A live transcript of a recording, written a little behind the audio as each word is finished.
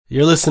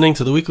You're listening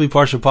to the weekly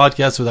Parsha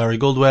podcast with Ari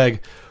Goldwag,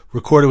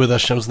 recorded with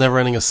Hashem's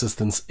never-ending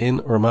assistance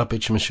in Ramat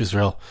Beit Shemesh,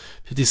 Israel,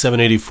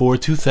 5784,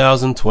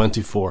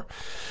 2024.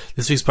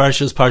 This week's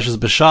Parsha is Parshas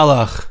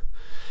Beshalach.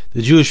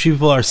 The Jewish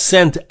people are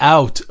sent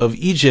out of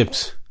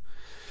Egypt.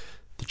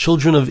 The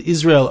children of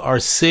Israel are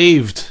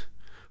saved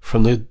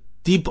from the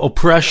deep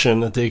oppression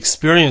that they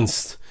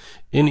experienced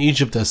in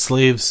Egypt as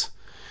slaves.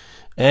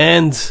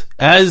 And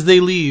as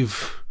they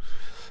leave,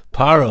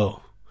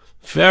 Pharaoh,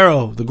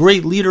 the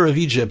great leader of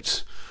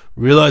Egypt,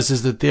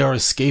 realizes that they are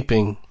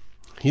escaping.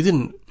 He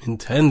didn't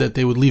intend that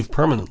they would leave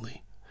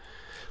permanently,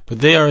 but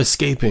they are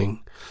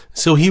escaping.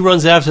 So he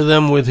runs after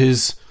them with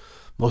his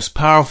most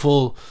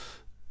powerful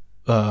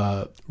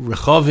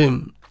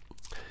rechavim,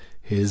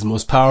 his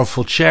most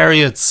powerful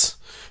chariots,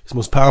 his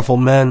most powerful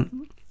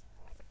men.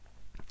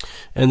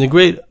 And the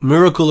great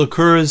miracle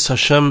occurs.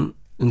 Hashem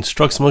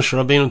instructs Moshe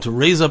Rabbeinu to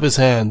raise up his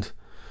hand,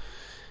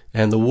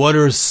 and the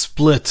waters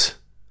split.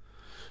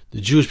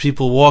 The Jewish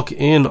people walk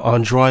in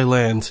on dry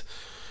land,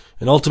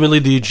 and ultimately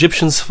the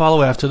Egyptians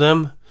follow after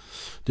them.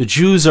 The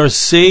Jews are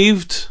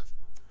saved,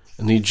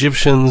 and the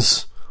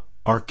Egyptians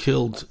are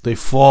killed. They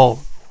fall.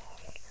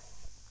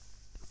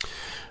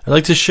 I'd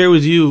like to share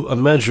with you a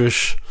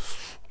medrash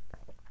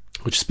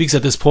which speaks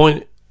at this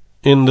point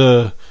in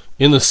the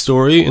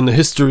story, in the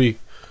history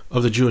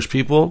of the Jewish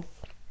people.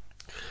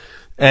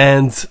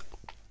 And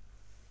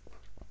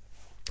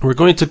we're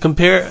going to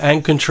compare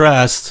and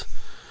contrast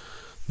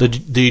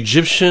the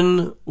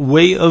Egyptian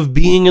way of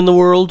being in the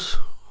world,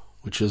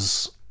 which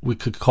is, we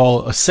could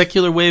call a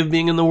secular way of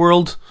being in the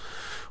world,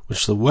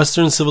 which the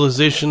Western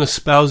civilization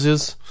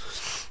espouses,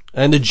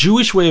 and the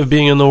Jewish way of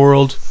being in the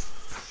world,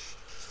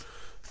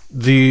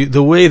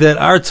 the way that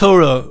our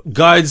Torah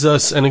guides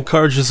us and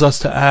encourages us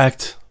to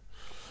act.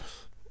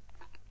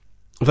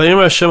 After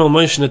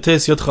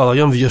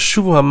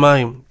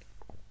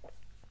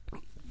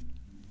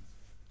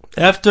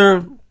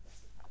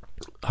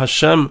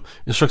Hashem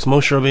instructs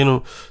Moshe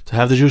Rabbeinu to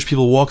have the Jewish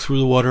people walk through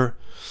the water,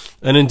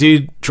 and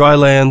indeed, dry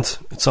land,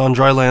 it's on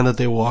dry land that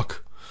they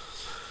walk.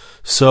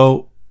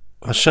 So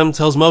Hashem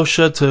tells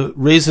Moshe to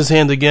raise his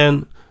hand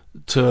again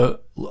to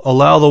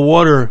allow the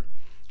water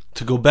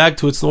to go back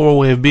to its normal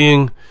way of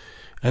being,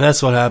 and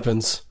that's what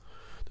happens.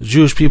 The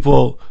Jewish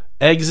people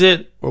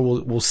exit, or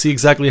we'll see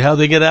exactly how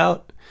they get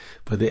out,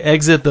 but they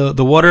exit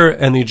the water,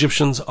 and the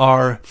Egyptians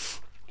are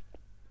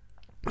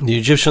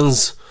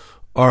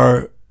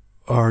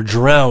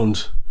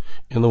drowned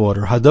in the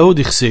water. Hado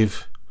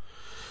dichsev.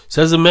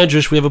 Says the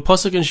Medrash, we have a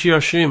pasuk in Shir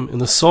Hashim, in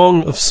the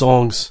Song of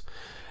Songs.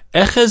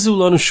 Echezu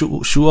lanu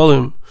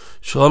shualim,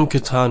 shalom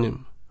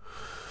ketanim.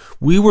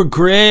 We were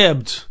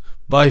grabbed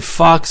by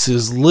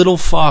foxes, little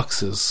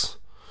foxes,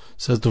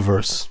 says the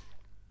verse.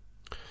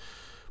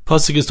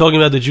 Pasuk is talking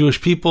about the Jewish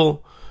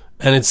people,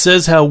 and it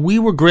says how we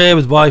were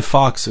grabbed by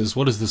foxes.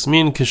 What does this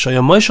mean?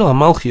 Kishayamashal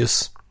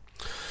hamalchias,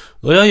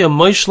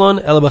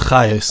 loyayamayshlan el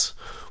b'chayes.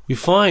 We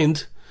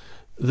find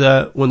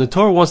that when the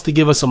Torah wants to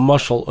give us a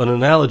mashal, an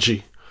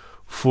analogy,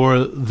 for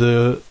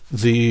the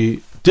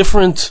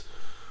different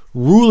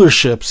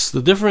rulerships,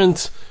 the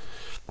different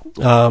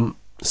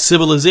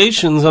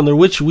civilizations under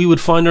which we would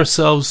find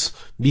ourselves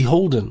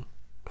beholden.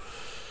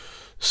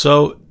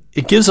 So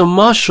it gives a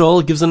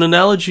mashal, it gives an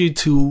analogy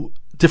to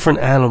different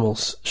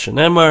animals.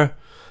 Shenemar,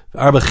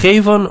 Arba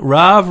Chevan,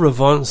 Rav,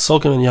 Ravan,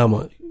 Sulkin, and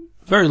Yama.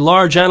 Very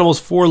large animals,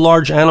 4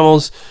 large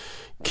animals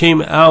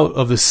came out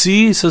of the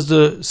sea, says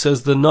the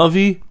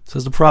Navi,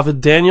 says the prophet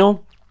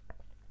Daniel.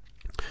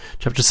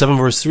 Chapter 7,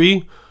 verse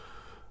 3.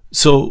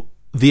 So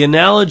the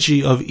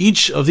analogy of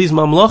each of these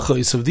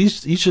mamlachos, of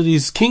each of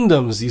these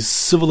kingdoms, these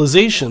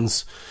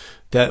civilizations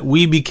that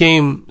we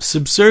became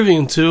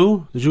subservient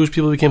to, the Jewish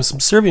people became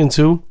subservient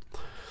to,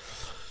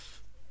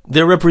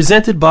 they're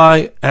represented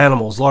by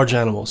animals, large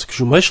animals.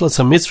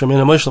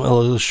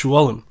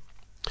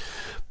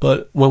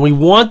 But when we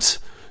want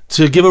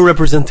to give a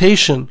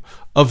representation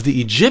of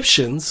the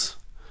Egyptians,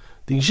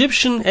 the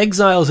Egyptian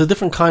exile is a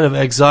different kind of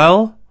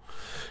exile.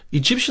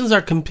 Egyptians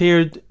are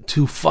compared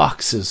to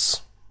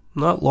foxes,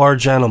 not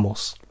large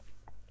animals.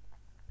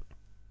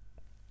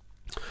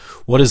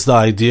 What is the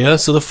idea?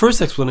 So the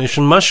first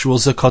explanation, Mashul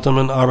Zakatam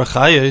and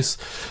Arachayes,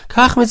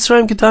 Kach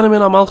Mitzrayim Kitanim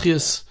and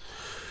Amalchias.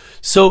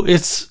 So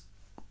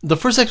the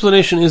first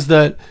explanation is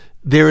that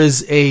there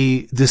is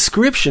a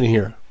description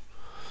here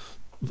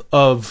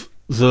of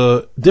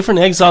the different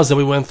exiles that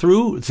we went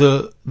through,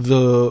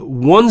 the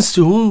ones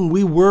to whom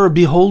we were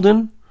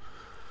beholden.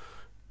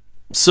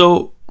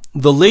 So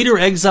the later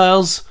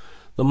exiles,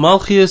 the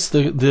Malchias,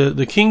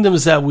 the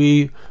kingdoms that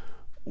we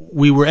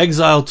were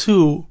exiled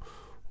to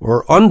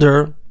or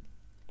under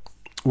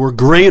were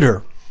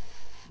greater.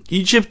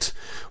 Egypt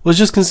was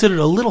just considered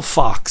a little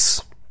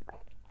fox.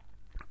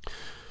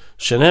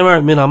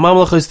 Shenemar min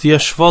hamamlachos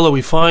tiyeshvala.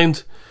 We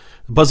find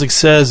the pasuk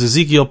says,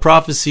 Ezekiel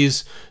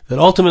prophecies that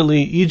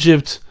ultimately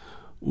Egypt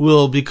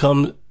will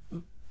become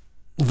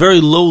very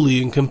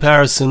lowly in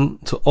comparison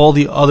to all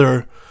the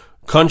other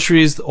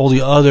countries, all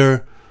the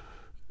other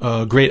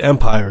great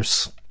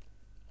empires.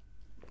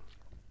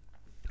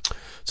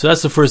 So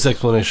that's the first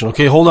explanation.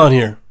 Okay, hold on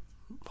here.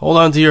 Hold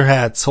on to your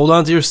hats. Hold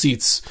on to your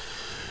seats.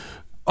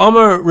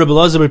 Amar Rebbe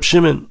Elazar Reb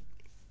Shimon.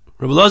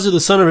 Rebbe Elazar, the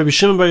son of Rebbe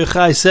Shimon Bar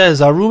Yochai,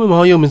 says, Arumim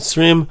hayo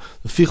mitzrim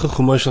leficha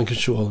chumash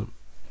l'kishualim.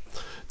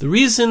 The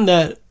reason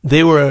that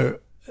they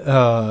were,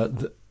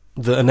 the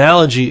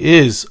analogy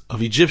is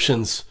of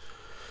Egyptians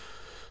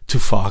to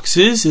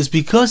foxes is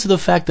because of the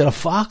fact that a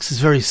fox is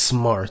very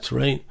smart,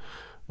 right?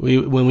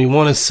 When we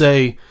want to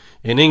say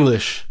in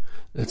English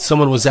that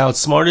someone was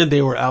outsmarted,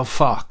 they were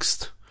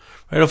outfoxed.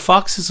 Right? A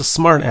fox is a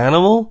smart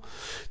animal.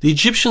 The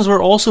Egyptians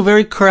were also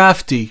very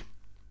crafty.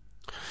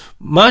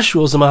 When we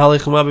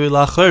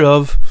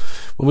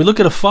look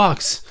at a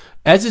fox,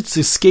 as it's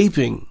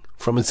escaping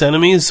from its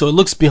enemies, so it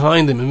looks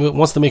behind them and it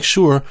wants to make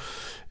sure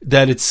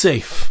that it's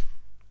safe.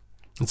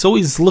 It's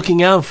always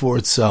looking out for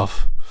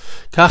itself.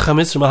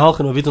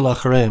 The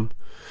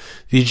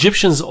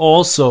Egyptians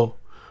also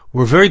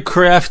were very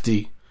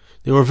crafty.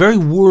 They were very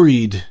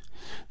worried.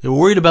 They were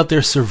worried about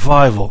their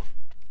survival.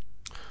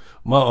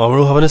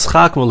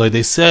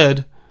 They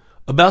said,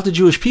 about the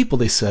Jewish people,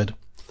 they said,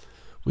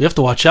 we have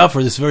to watch out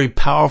for this very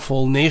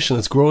powerful nation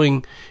that's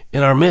growing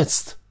in our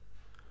midst.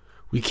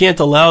 We can't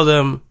allow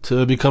them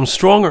to become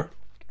stronger.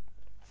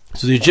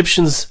 So the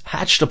Egyptians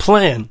hatched a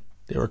plan.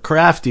 They were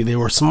crafty. They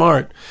were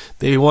smart.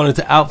 They wanted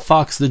to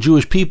outfox the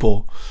Jewish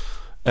people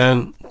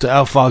and to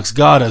outfox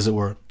God, as it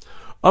were.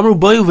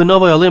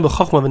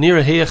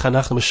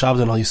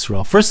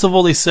 First of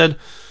all, they said,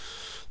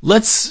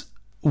 let's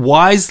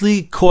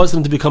wisely cause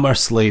them to become our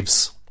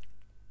slaves.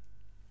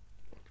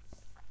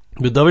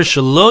 But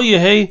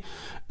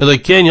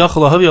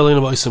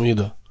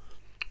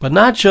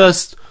not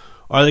just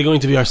are they going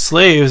to be our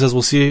slaves, as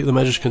we'll see the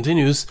Medrash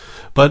continues,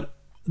 but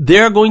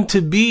we're going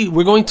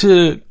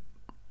to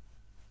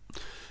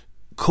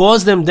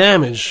cause them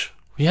damage.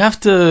 We have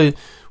to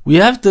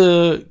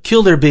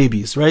kill their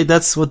babies, right?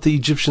 That's what the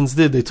Egyptians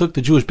did. They took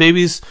the Jewish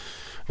babies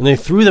and they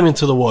threw them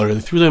into the water.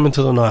 They threw them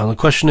into the Nile. The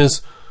question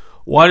is,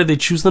 why did they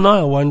choose the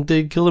Nile? Why didn't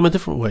they kill them a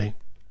different way?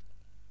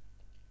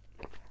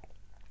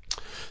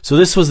 So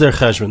this was their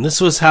cheshbon.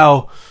 This was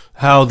how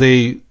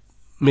they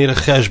made a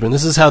cheshbon.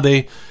 This is how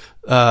they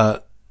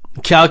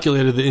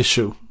calculated the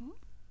issue.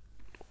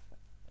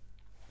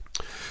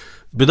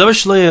 They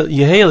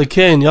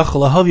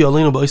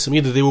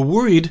were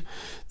worried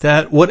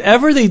that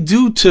whatever they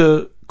do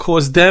to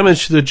cause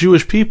damage to the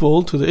Jewish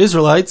people, to the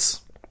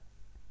Israelites,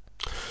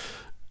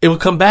 it would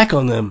come back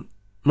on them.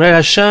 Right?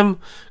 Hashem,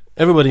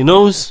 everybody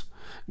knows,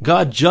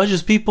 God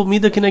judges people,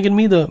 midah keneged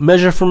midah,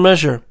 measure for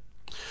measure.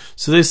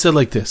 So they said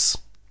like this.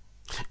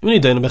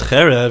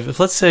 If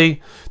let's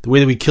say the way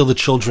that we kill the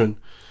children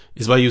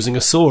is by using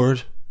a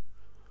sword,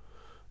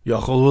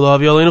 God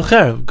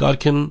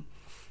can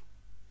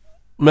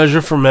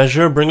measure for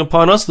measure, bring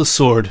upon us the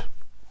sword.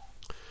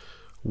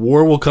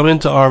 War will come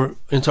into our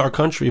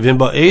country. If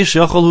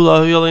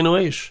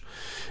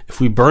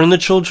we burn the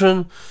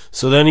children,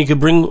 so then He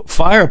could bring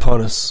fire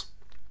upon us.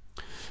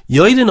 They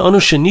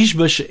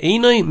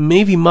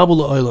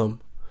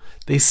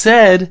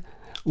said,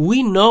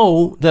 we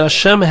know that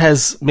Hashem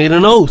has made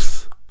an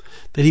oath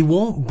that He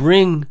won't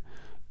bring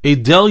a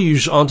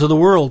deluge onto the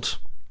world.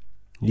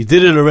 He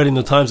did it already in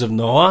the times of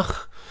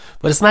Noach,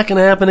 but it's not going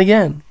to happen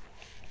again.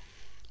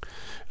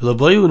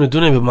 Since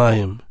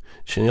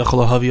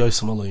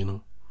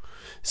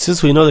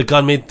we know that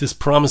God made this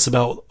promise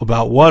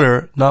about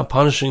water, not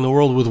punishing the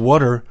world with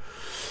water,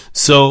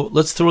 so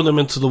let's throw them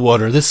into the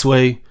water. This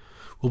way,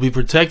 we'll be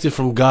protected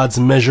from God's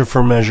measure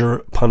for measure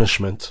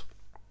punishment.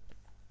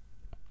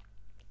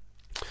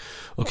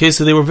 Okay,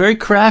 so they were very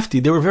crafty.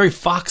 They were very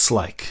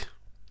fox-like.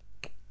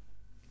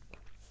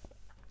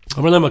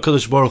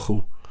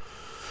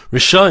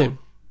 Rishayim.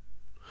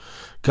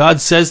 God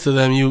says to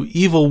them, you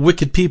evil,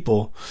 wicked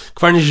people,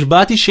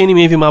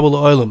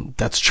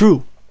 that's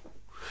true.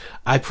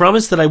 I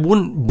promised that I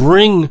wouldn't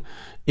bring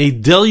a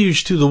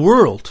deluge to the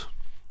world.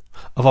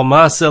 Do you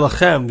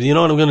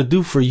know what I'm going to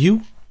do for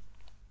you?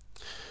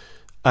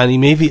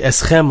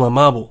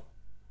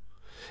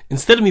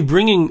 Instead of me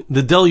bringing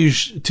the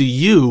deluge to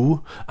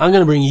you, I'm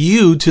going to bring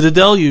you to the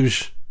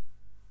deluge.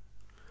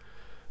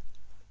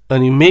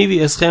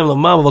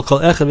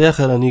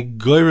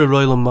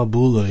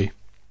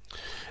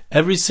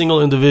 Every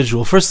single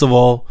individual, first of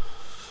all,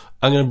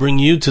 I'm going to bring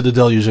you to the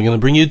deluge. I'm going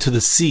to bring you to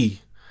the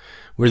sea,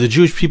 where the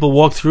Jewish people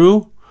walk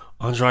through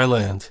on dry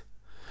land.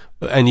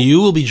 And you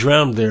will be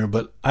drowned there,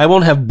 but I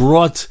won't have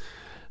brought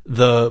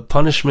the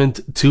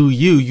punishment to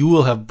you. You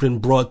will have been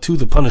brought to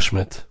the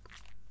punishment.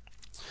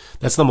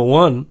 That's number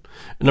one.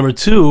 And number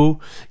two,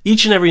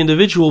 each and every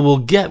individual will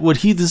get what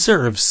he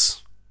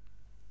deserves.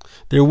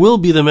 There will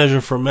be the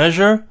measure for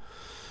measure.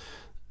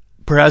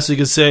 Perhaps you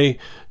could say,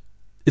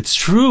 it's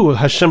true,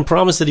 Hashem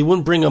promised that He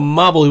wouldn't bring a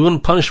mabul, He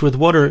wouldn't punish with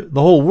water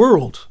the whole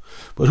world.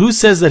 But who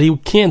says that He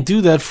can't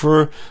do that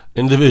for an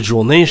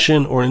individual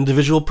nation or an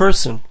individual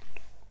person?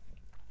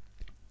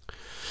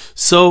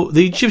 So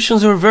the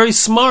Egyptians were very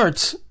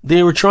smart.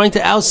 They were trying to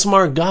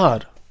outsmart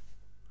God.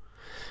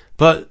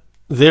 But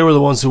they were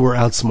the ones who were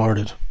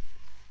outsmarted.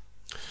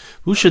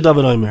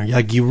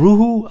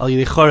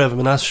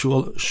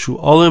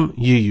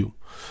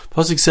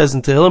 Pasuk says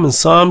in Tehillim, in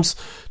Psalms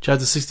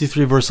chapter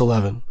 63 verse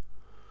 11,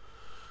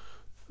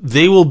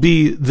 they will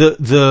be,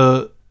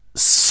 the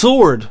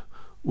sword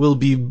will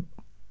be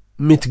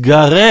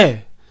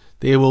mitgareh,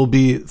 they will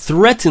be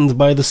threatened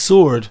by the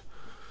sword,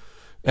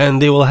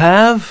 and they will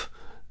have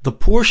the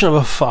portion of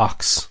a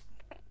fox.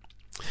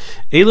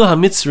 Elo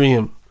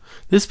HaMitzrayim.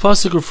 This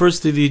pasuk refers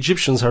to the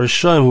Egyptians,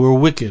 Harishayim, who were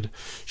wicked.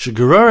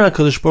 Shegarara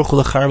HaKadosh Baruch Hu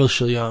L'Charvel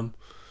Shel Yam.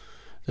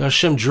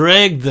 Hashem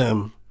dragged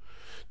them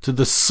to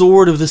the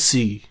sword of the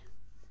sea.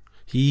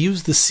 He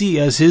used the sea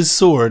as his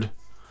sword.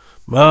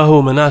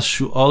 Mahu Manas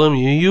Shu'alim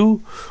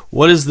Yiyu.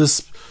 What is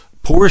this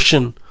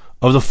portion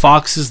of the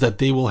foxes that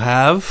they will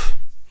have?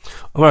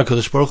 Amar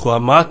HaKadosh Baruch Hu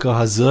Hamaka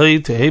Hazai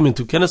Tehei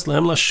Metukenes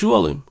Lahem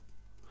LaShu'alim.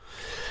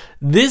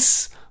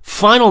 This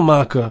final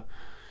Makkah,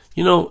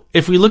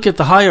 if we look at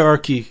the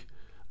hierarchy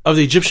of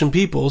the Egyptian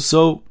people,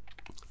 so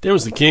there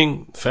was the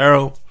king,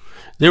 Pharaoh,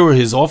 there were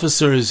his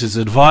officers, his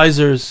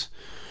advisors,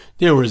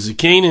 there were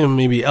Zikanim,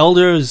 maybe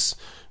elders,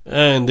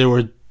 and there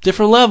were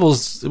different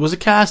levels. It was a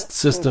caste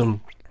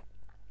system.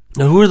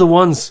 Now, who are the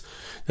ones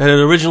that had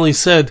originally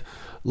said,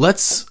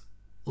 let's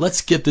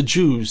get the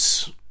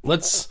Jews,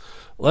 let's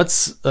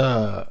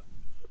have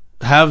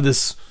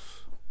this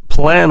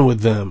plan with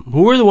them?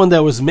 Who were the one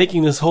that was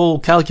making this whole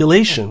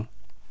calculation?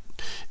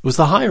 It was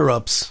the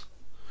higher-ups.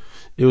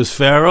 It was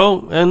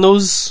Pharaoh, and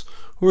those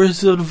were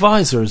his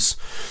advisors.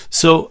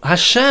 So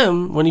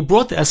Hashem, when he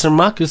brought the Eser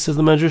Makkos, says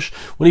the Medrash,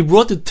 when he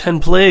brought the 10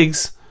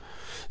 plagues,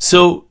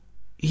 so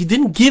he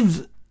didn't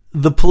give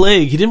the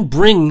plague, he didn't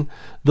bring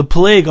the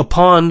plague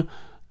upon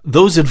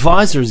those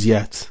advisors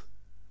yet.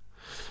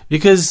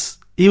 Because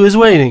he was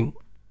waiting.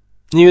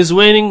 He was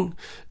waiting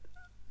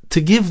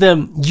to give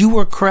them, you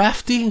were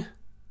crafty,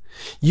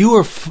 you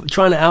were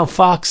trying to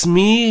outfox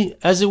me,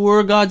 as it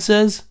were, God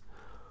says.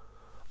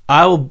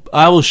 I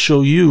will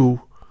show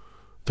you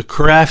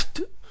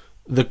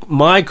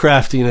my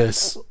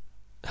craftiness,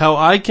 how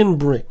I can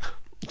bring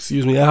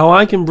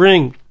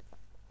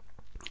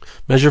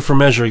measure for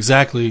measure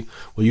exactly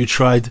what you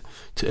tried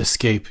to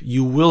escape.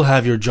 You will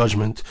have your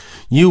judgment.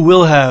 You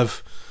will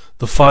have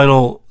the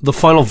final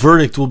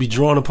verdict will be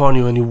drawn upon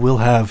you, and you will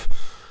have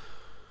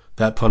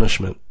that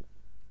punishment.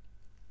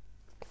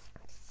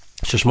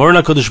 So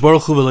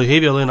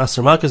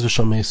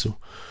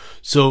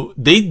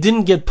they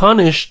didn't get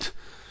punished,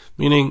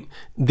 meaning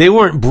they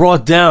weren't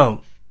brought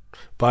down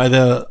by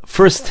the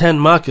first 10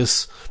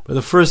 makkos, by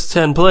the first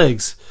 10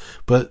 plagues,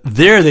 but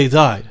there they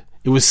died.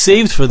 It was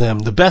saved for them.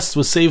 The best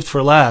was saved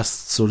for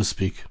last, so to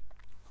speak.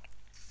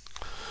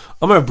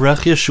 Amar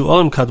Brechia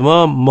Shu'alim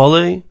Kadma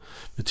Mole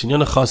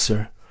B'Tinyan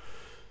Chaser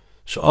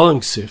Shu'alim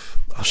Ksif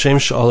Hashem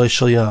Shu'alei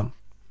Shel Yam.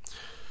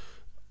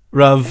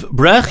 Rav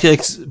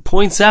Brechia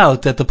points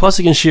out that the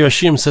pasuk in Shir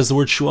Hashim says the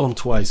word Shu'alim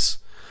twice.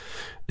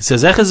 It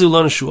says, Echazu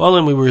lanu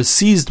Shu'alim, we were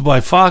seized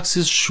by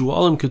foxes,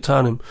 Shu'alim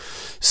Kutanim,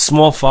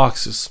 small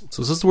foxes.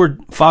 So this is the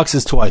word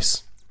foxes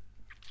twice.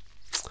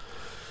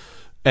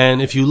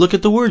 And if you look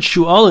at the word,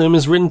 Shu'alim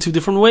is written two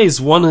different ways.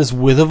 One is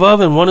with a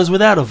vav and one is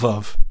without a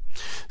vav.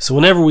 So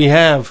whenever you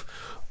have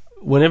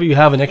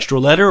an extra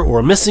letter or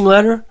a missing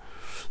letter,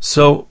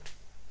 so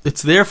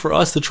it's there for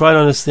us to try to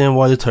understand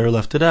why the Torah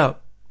left it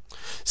out.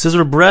 It says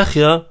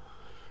Rebrechia,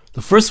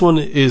 the first one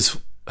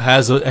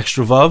has an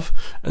extra vav,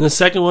 and the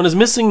second one is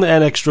missing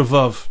that extra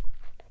vav.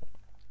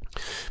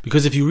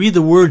 Because if you read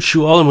the word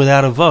Shu'alim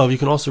without a vav, you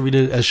can also read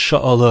it as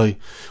Sha'alai,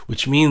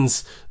 which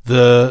means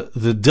the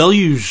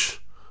deluge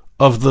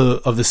of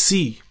the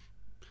sea.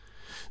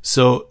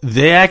 So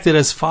they acted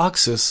as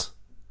foxes,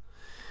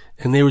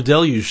 and they were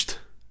deluged.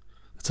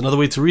 That's another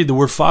way to read. The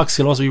word fox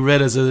can also be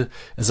read as a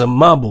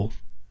mabul.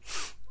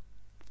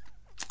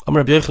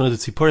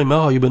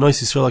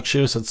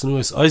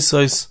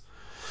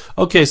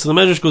 Okay, so the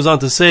Medrash goes on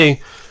to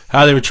say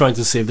how they were trying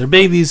to save their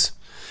babies,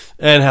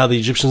 and how the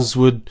Egyptians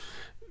would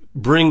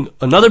bring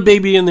another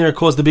baby in there,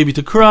 cause the baby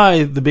to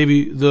cry. The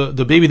baby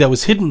that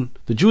was hidden,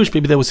 the Jewish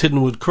baby that was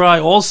hidden, would cry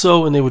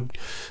also, and they would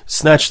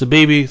snatch the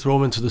baby, throw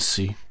him into the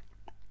sea.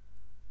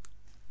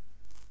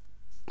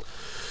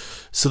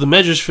 So the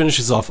Medrash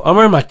finishes off.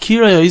 Amar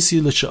Makira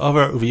Yaisi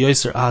l'Sha'avar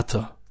u'V'Yoser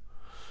Ata.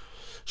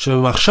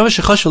 Shemachshava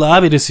shechash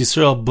v'la'avid es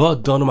Yisrael ba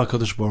danu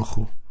HaKadosh Baruch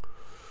Hu.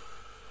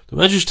 The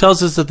Medrash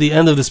tells us at the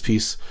end of this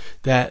piece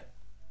that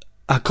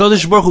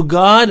HaKadosh Baruch Hu,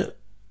 God,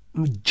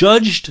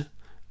 judged,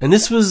 and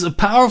this was a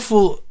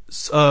powerful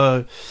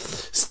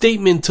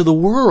statement to the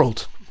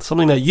world,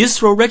 something that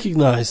Yisro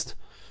recognized.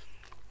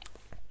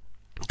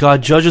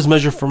 God judges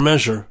measure for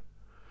measure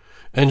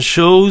and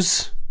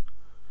shows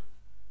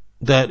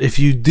that if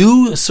you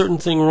do a certain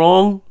thing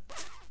wrong,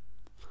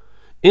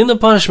 in the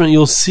punishment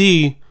you'll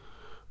see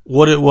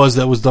what it was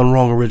that was done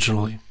wrong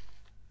originally.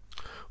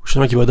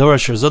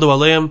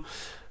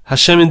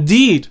 Hashem,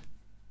 indeed,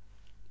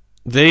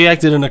 they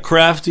acted in a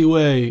crafty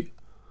way,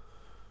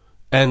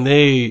 and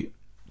they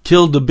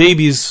killed the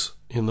babies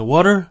in the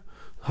water.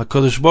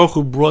 HaKadosh Baruch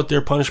Hu brought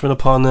their punishment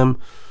upon them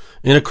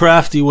in a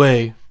crafty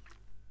way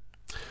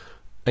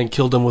and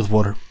killed them with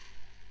water.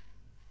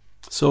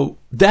 So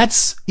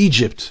that's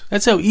Egypt.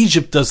 That's how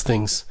Egypt does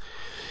things.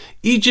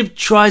 Egypt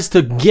tries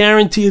to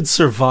guarantee its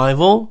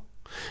survival,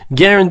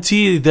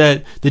 guarantee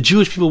that the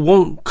Jewish people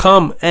won't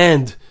come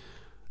and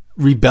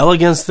rebel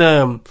against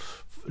them,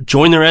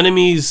 join their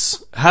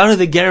enemies. How do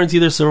they guarantee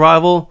their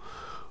survival?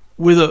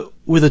 With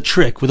a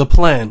trick, with a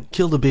plan.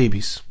 Kill the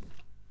babies.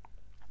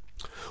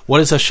 What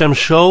does Hashem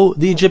show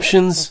the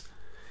Egyptians?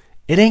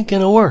 It ain't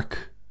gonna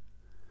work.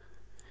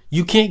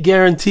 You can't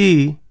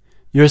guarantee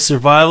your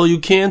survival. You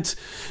can't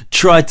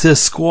try to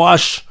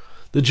squash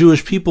the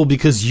Jewish people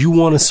because you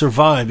want to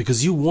survive,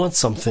 because you want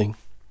something.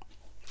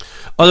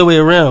 Other way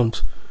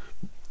around,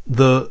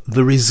 the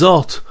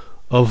result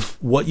of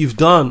what you've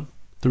done,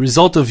 the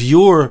result of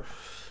your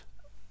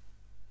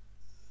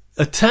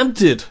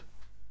attempted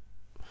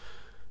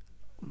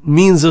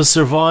means of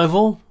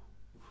survival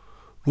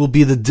will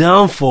be the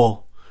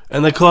downfall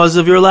and the cause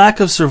of your lack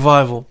of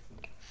survival.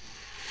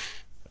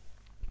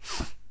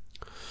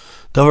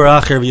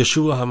 Davar acher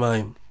v'yeshua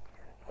hamayim.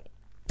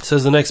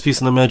 Says the next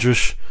piece in the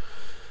Medrash.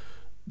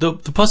 The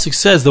pasuk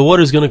says the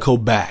water is going to go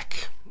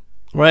back,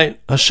 right?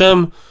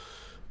 Hashem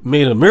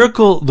made a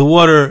miracle. The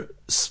water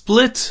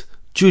split.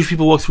 Jewish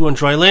people walk through on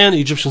dry land.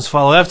 The Egyptians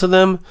follow after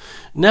them.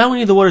 Now we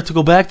need the water to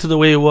go back to the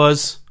way it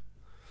was.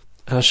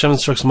 And Hashem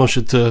instructs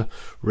Moshe to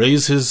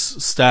raise his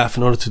staff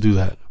in order to do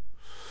that.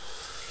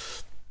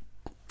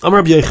 Amar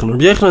Rabbi Yochanan.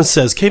 Rabbi Yochanan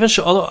says, "Kevan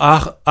she'alo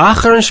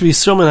acharon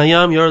shebiyisrael min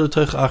hayam yor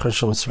l'toich acharon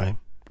shel Mitzrayim."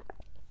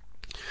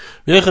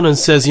 Rabbi Yochanan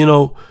says,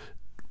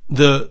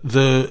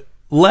 the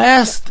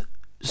last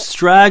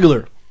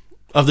straggler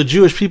of the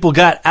Jewish people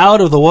got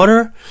out of the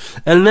water,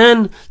 and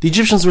then the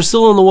Egyptians were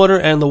still in the water,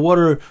 and the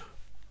water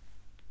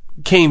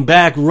came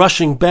back,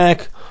 rushing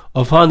back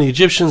upon the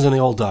Egyptians, and they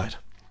all died.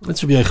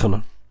 That's Rabbi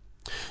Yochanan.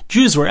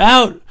 Jews were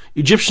out,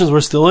 Egyptians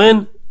were still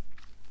in,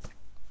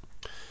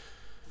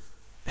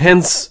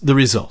 hence the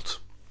result.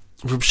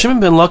 Rabbi Shimon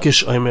ben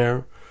Lakish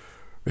Omer,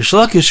 Rish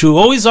Lakish, who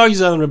always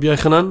argues out on Rabbi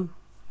Yochanan,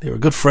 they were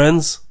good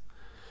friends.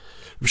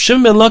 Rabbi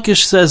Shimon ben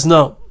Lakish says,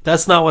 no,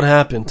 that's not what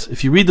happened.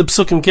 If you read the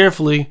psukim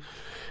carefully,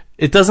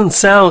 it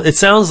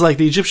sounds like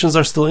the Egyptians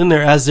are still in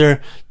there as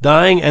they're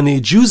dying, and the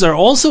Jews are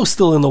also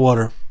still in the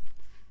water.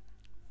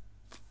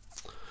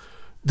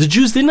 The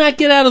Jews did not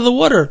get out of the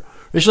water.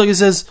 Rish Lakish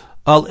says,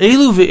 Al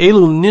elu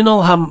ve'elu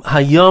ninal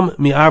hayam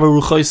mi'arba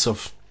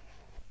ruchoisov.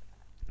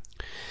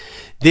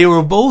 They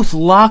were both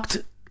locked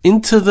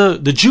into the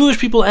Jewish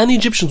people and the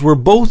Egyptians were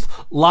both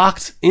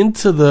locked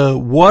into the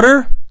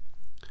water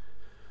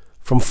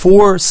from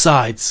four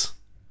sides.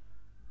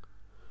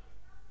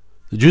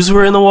 The Jews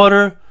were in the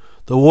water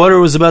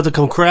was about to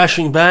come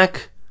crashing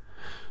back,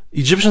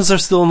 Egyptians are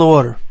still in the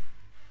water.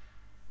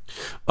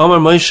 Amar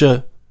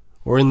Moshe,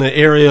 or in the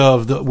area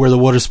of where the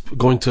water's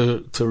going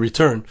to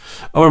return.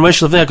 Amar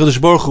Moshe lefnei HaKadosh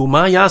Baruch Hu,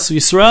 Ma yasu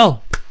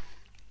Yisrael?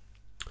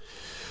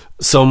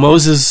 So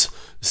Moses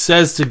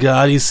says to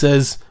God, he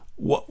says,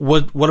 what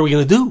are we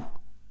going to do?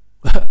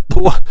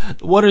 The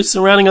water is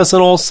surrounding us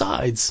on all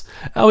sides.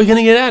 How are we going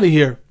to get out of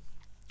here?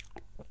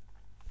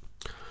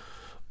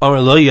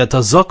 Amar lo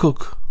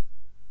yatazakuk.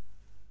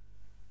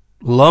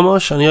 Lama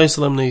shani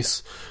yislam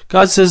neis.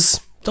 God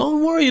says,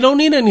 don't worry, you don't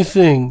need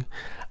anything.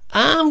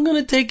 I'm going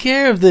to take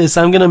care of this.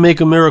 I'm going to make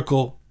a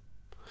miracle.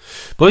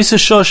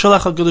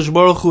 HaKadosh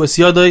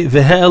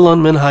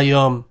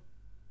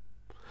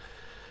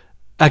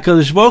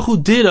Baruch Hu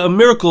did a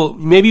miracle.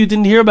 Maybe you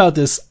didn't hear about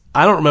this.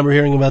 I don't remember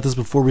hearing about this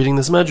before reading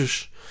this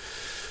Medrash.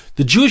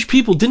 The Jewish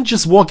people didn't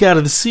just walk out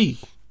of the sea.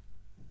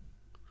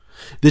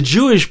 The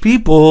Jewish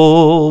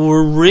people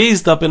were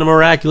raised up in a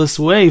miraculous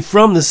way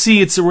from the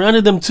sea. It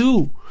surrounded them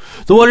too.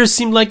 The water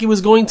seemed like it was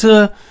going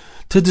to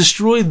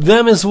destroy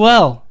them as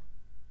well.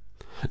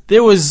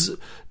 There was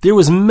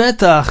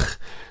metach.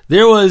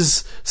 There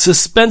was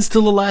suspense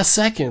till the last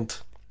second.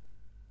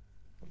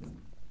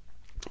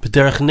 But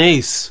derech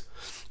nes,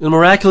 in a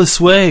miraculous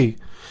way,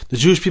 the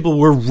Jewish people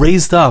were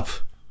raised up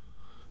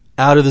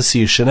out of the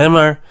sea.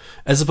 Shenemar,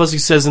 as the pasuk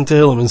says in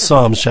Tehillim, in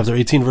Psalms chapter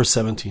 18, verse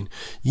 17,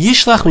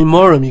 Yishlach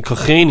mimora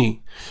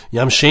mikocheni,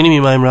 yamsheni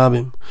mimayim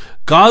rabim.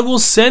 God will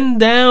send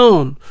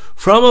down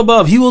from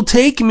above. He will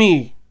take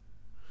me.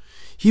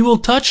 He will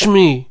touch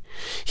me.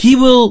 He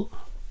will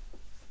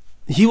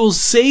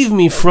save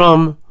me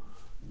from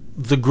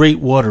the great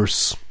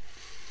waters.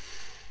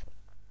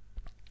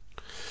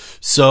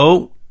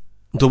 So,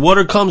 the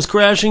water comes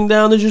crashing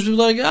down. The Jewish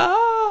people are like,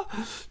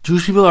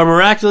 Jewish people are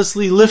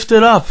miraculously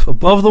lifted up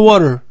above the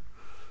water.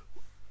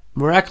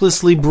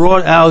 Miraculously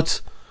brought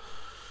out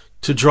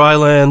to dry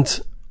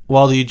land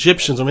while the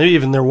Egyptians, or maybe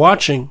even they're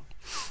watching.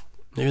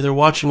 Maybe they're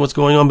watching what's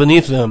going on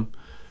beneath them.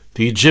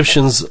 The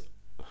Egyptians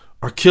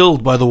are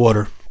killed by the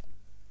water.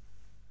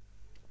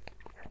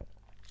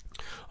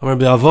 Says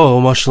Rabbi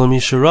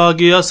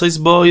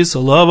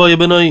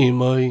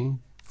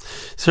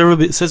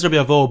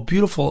Avo, a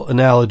beautiful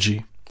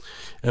analogy.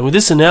 And with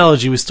this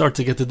analogy, we start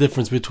to get the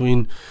difference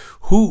between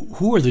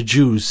who are the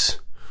Jews,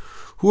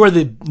 who are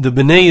the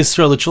Bnei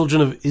Yisrael, the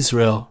children of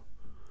Israel,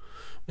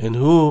 and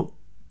who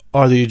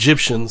are the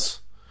Egyptians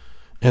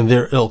and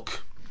their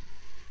ilk.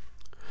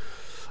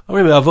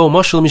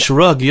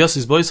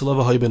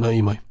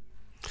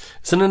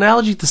 It's an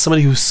analogy to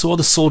somebody who saw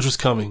the soldiers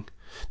coming,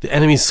 the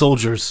enemy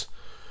soldiers.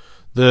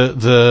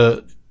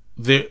 They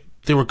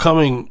were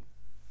coming.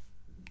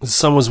 His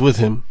son was with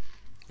him.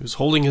 He was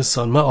holding his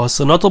son.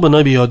 So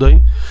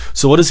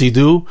what does he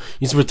do?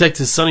 He needs to protect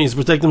his son. He needs to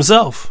protect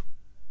himself.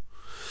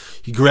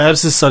 He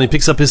grabs his son. He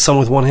picks up his son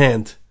with one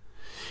hand,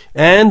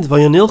 and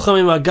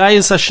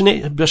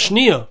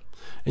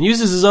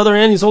uses his other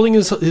hand. He's holding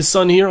his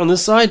son here on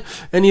this side,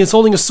 and he is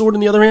holding a sword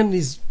in the other hand. And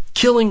he's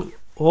killing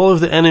all of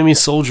the enemy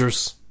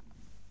soldiers.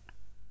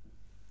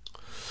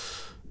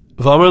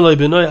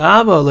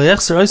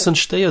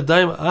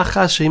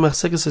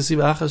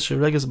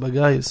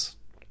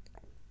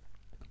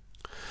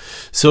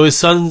 So his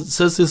son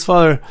says to his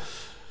father,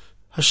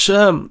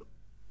 Hashem,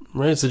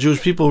 right? It's the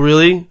Jewish people,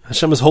 really.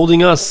 Hashem is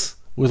holding us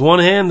with one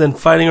hand and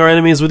fighting our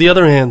enemies with the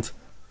other hand,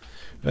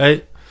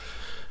 right?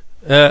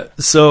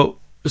 So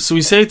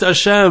we say to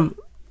Hashem,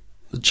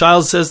 the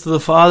child says to the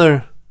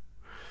father,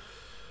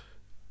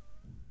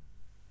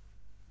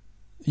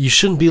 you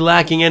shouldn't be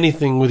lacking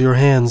anything with your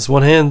hands.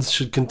 One hand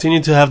should continue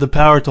to have the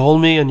power to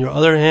hold me, and your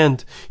other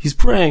hand, he's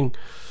praying,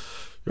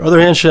 your other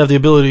hand should have the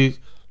ability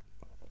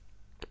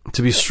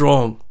to be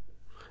strong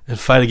and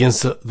fight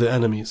against the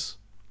enemies.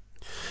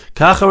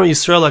 The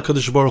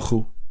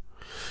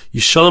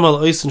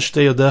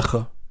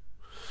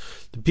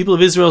people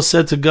of Israel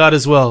said to God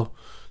as well,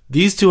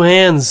 these two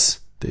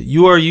hands that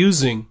you are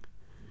using,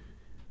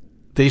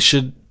 they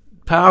should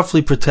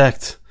powerfully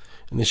protect,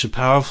 and they should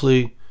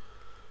powerfully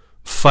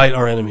fight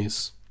our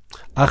enemies.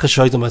 One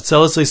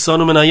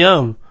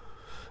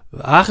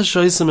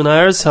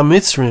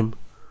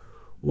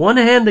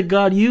hand that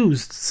God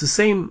used, it's the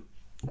same,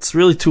 it's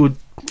really two,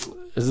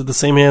 is it the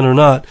same hand or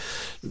not?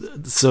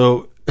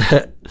 So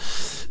the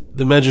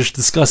Medrash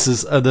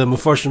discusses, the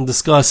Mefarshim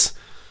discuss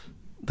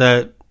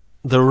that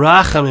the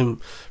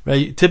Rachamim,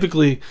 right?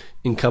 Typically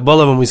in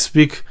Kabbalah, when we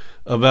speak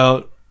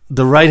about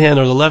the right hand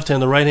or the left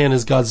hand, the right hand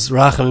is God's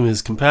Rachamim,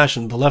 His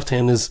compassion. The left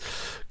hand is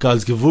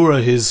God's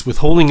Gevura, His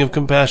withholding of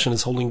compassion,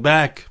 His holding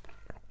back.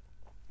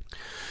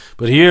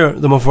 But here,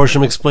 the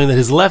Mefarshim explain that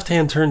his left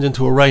hand turned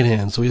into a right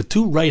hand. So he had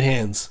two right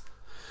hands.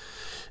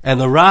 And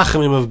the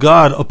Rachamim of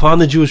God upon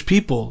the Jewish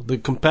people, the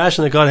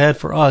compassion that God had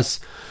for us,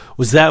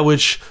 was that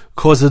which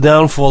caused the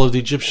downfall of the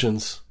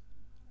Egyptians.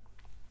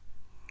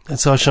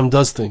 That's how Hashem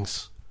does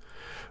things.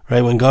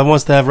 Right? When God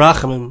wants to have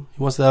Rachamim,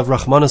 He wants to have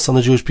Rachmanas on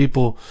the Jewish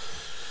people.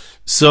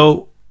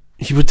 So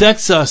He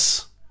protects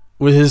us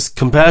with His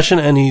compassion,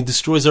 and He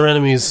destroys our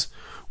enemies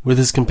with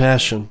His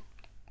compassion.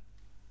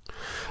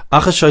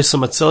 Pasuk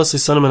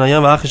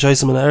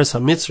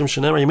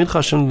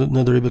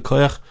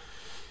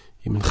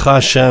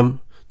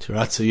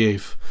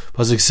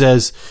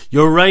says,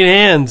 your right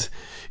hand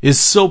is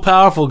so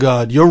powerful,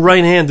 God. Your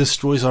right hand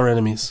destroys our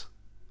enemies.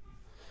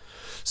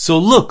 So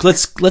look,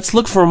 let's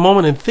look for a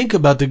moment and think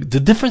about the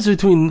difference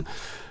between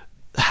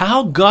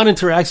how God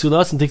interacts with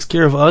us and takes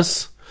care of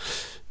us,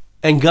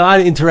 and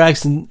God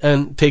interacts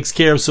and takes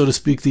care of, so to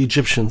speak, the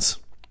Egyptians.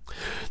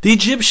 The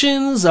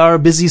Egyptians are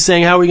busy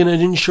saying, how are we going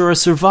to ensure our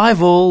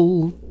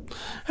survival?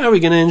 How are we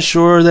going to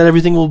ensure that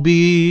everything will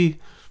be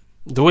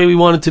the way we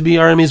want it to be?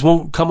 Our enemies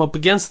won't come up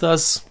against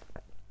us.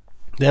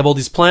 They have all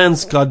these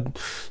plans. God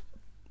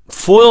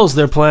foils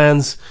their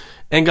plans,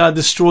 and God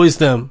destroys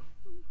them.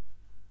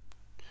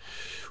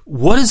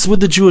 What is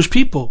with the Jewish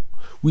people?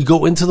 We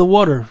go into the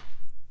water.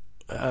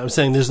 I'm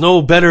saying there's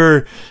no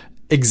better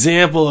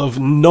example of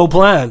no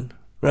plan,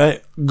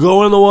 right?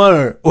 Go in the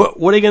water. What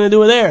are you going to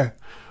do there?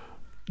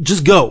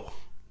 Just go.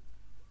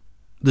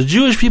 The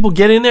Jewish people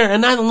get in there,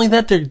 and not only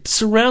that, they're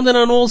surrounded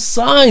on all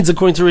sides,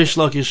 according to Reish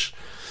Lakish,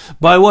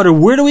 by water.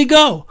 Where do we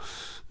go?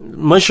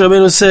 Moshe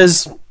Rabbeinu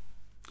says,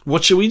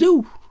 what should we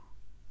do?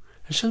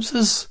 Hashem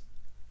says,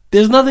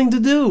 there's nothing to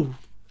do.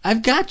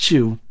 I've got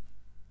you.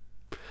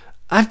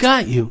 I've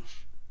got you.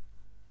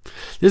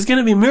 There's going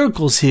to be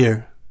miracles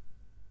here.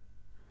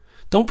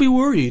 Don't be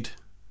worried.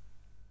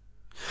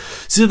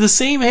 So the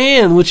same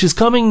hand which is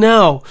coming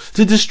now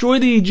to destroy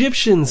the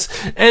Egyptians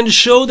and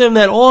show them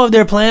that all of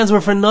their plans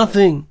were for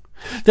nothing,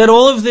 that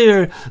all of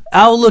their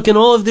outlook and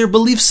all of their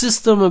belief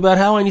system about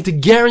how I need to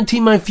guarantee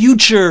my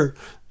future,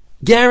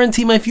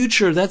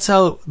 that's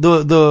how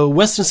the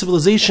Western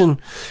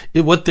civilization,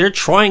 what they're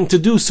trying to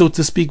do, so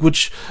to speak,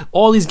 which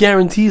all these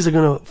guarantees are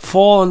going to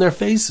fall on their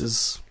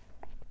faces.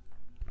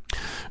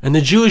 And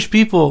the Jewish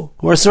people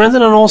who are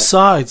surrounded on all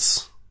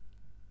sides,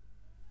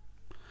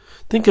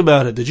 think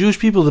about it. The Jewish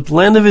people, the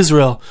land of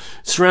Israel,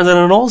 surrounded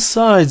on all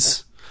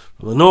sides,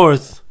 from the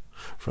north,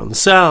 from the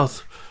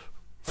south,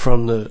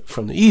 from the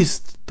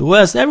east, the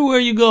west, everywhere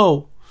you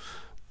go.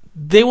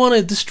 They want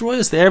to destroy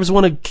us. The Arabs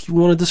want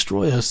to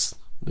destroy us.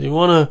 They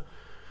want to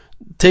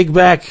take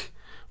back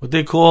what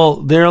they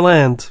call their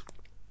land.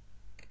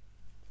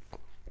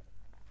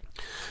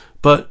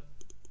 But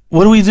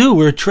what do?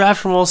 We're trapped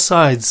from all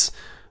sides.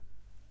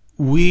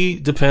 We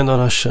depend on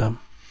Hashem.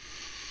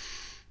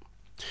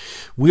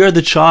 We are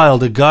the child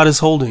that God is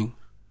holding.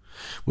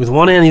 With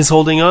one hand He's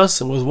holding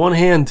us, and with one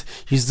hand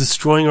He's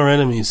destroying our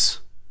enemies.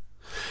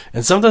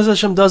 And sometimes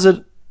Hashem does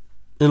it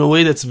in a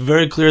way that's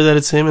very clear that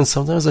it's Him, and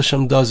sometimes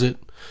Hashem does it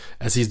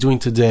as He's doing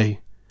today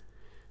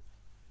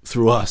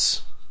through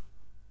us.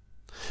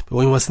 But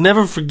we must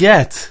never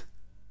forget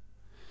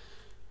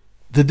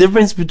the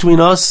difference between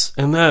us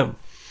and them.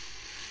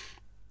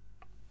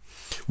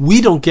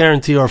 We don't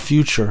guarantee our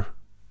future.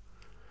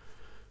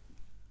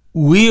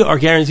 We are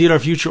guaranteed our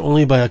future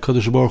only by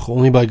HaKadosh Baruch Hu,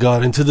 only by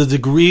God. And to the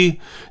degree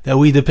that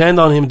we depend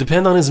on Him,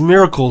 depend on His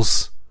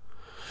miracles,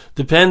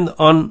 depend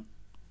on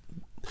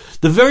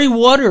the very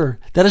water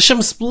that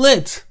Hashem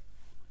split.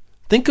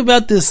 Think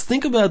about this.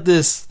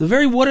 The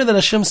very water that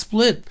Hashem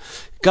split.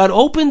 God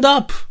opened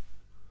up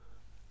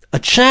a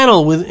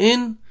channel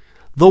within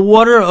the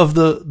water of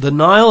the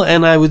Nile,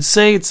 and I would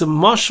say it's a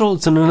mashal,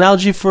 it's an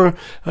analogy for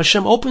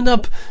Hashem opened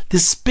up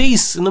this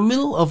space in the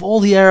middle of all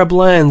the Arab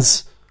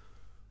lands,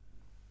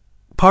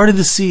 part of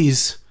the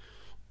seas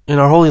in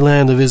our holy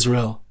land of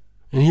Israel.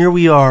 And here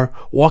we are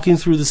walking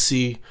through the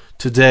sea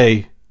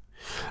today,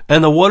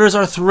 and the waters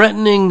are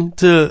threatening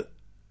to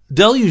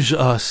deluge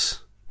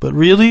us. But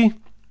really,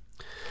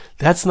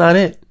 that's not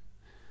it.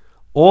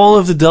 All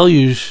of the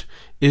deluge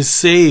is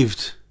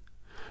saved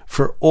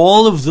for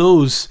all of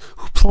those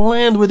who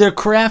planned with their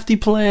crafty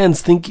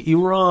plans. Think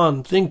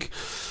Iran, think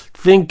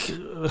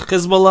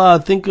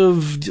Hezbollah, think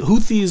of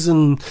Houthis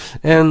and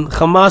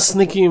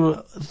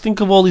Hamasnikim,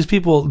 think of all these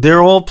people.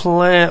 They're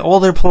all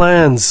their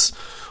plans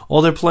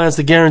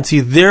to guarantee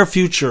their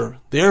future,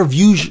 their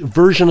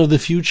version of the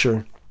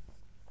future.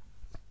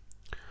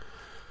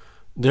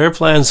 Their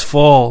plans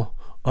fall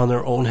on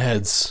their own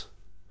heads.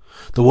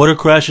 The water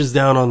crashes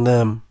down on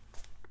them,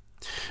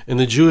 and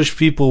the Jewish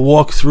people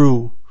walk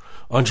through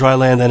on dry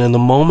land, and in the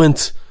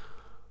moment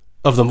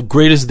of the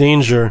greatest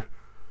danger,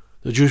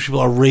 the Jewish people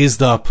are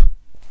raised up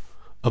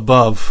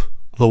above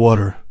the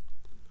water.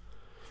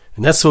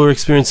 And that's what we're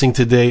experiencing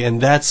today, and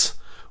that's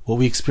what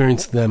we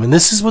experienced them. And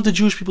this is what the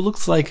Jewish people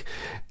looks like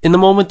in the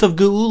moment of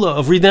Geula,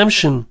 of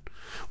redemption.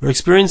 We're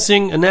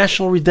experiencing a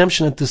national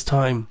redemption at this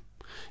time.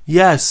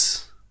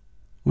 Yes,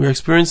 we're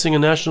experiencing a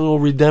national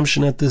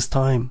redemption at this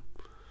time.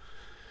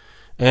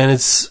 And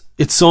it's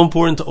so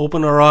important to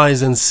open our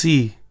eyes and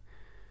see.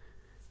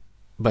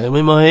 It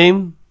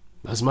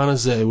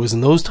was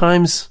in those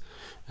times,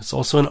 it's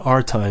also in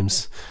our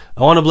times.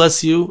 I want to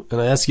bless you,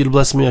 and I ask you to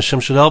bless me. Hashem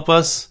should help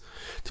us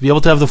to be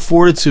able to have the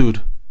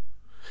fortitude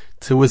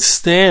to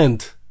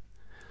withstand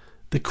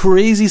the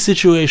crazy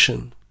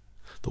situation,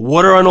 the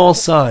water on all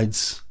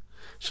sides.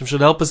 Hashem should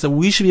help us that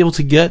we should be able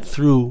to get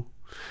through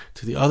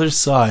to the other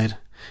side,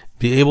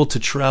 be able to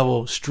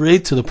travel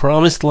straight to the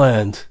promised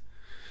land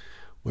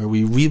where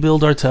we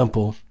rebuild our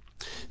temple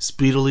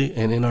speedily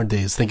and in our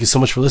days. Thank you so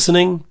much for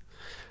listening.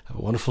 Have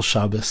a wonderful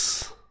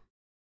Shabbos.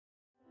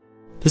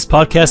 This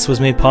podcast was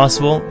made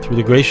possible through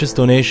the gracious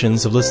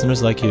donations of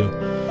listeners like you.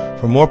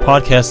 For more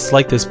podcasts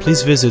like this,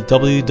 please visit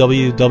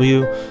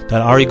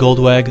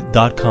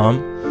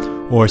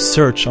www.arigoldwag.com or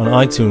search on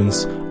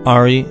iTunes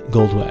Ari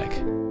Goldwag.